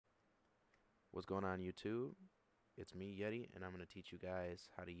What's going on, YouTube? It's me, Yeti, and I'm going to teach you guys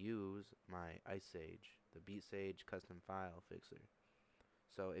how to use my iSage, the BeatSage custom file fixer.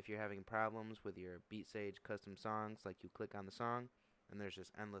 So if you're having problems with your BeatSage custom songs, like you click on the song and there's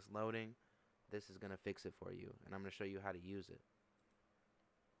just endless loading, this is going to fix it for you, and I'm going to show you how to use it.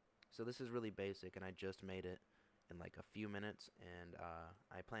 So this is really basic, and I just made it in like a few minutes, and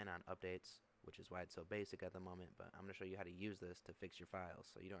I plan on updates, which is why it's so basic at the moment, but I'm going to show you how to use this to fix your files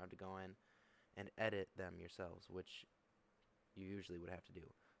so you don't have to go in and edit them yourselves, which you usually would have to do.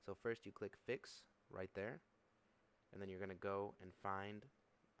 So first you click Fix right there, and then you're going to go and find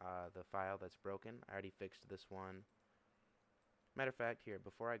the file that's broken. I already fixed this one. Matter of fact, here,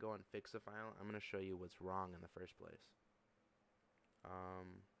 before I go and fix the file, I'm going to show you what's wrong in the first place.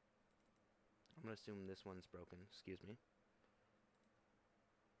 I'm going to assume this one's broken. Excuse me.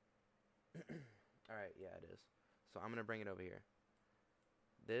 Alright, yeah, it is. So I'm going to bring it over here.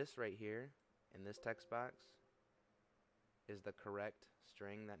 This right here, in this text box, is the correct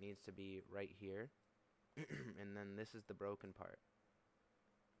string that needs to be right here. And then this is the broken part.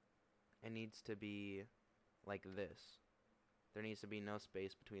 It needs to be like this. There needs to be no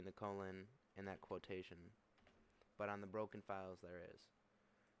space between the colon and that quotation. But on the broken files there is.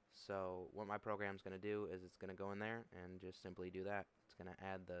 So what my program's going to do is it's going to go in there and just simply do that. It's going to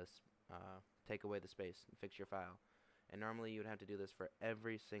add the take away the space and fix your file. And normally you would have to do this for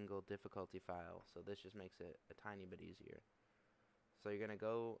every single difficulty file, so this just makes it a tiny bit easier. So you're going to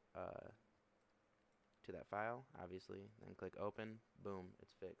go to that file, obviously, then click open. Boom,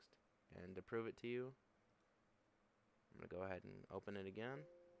 it's fixed. And to prove it to you, I'm going to go ahead and open it again.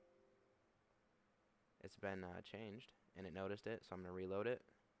 It's been changed, and it noticed it, so I'm going to reload it.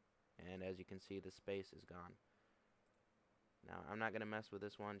 And as you can see, the space is gone. Now, I'm not going to mess with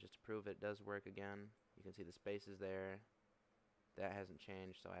this one just to prove it does work again. You can see the space is there. That hasn't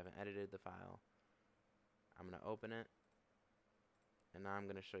changed, so I haven't edited the file. I'm going to open it, and now I'm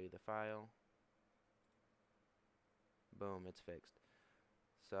going to show you the file. Boom, it's fixed.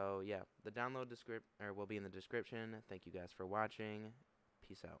 So yeah, the download will be in the description. Thank you guys for watching.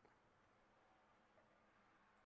 Peace out.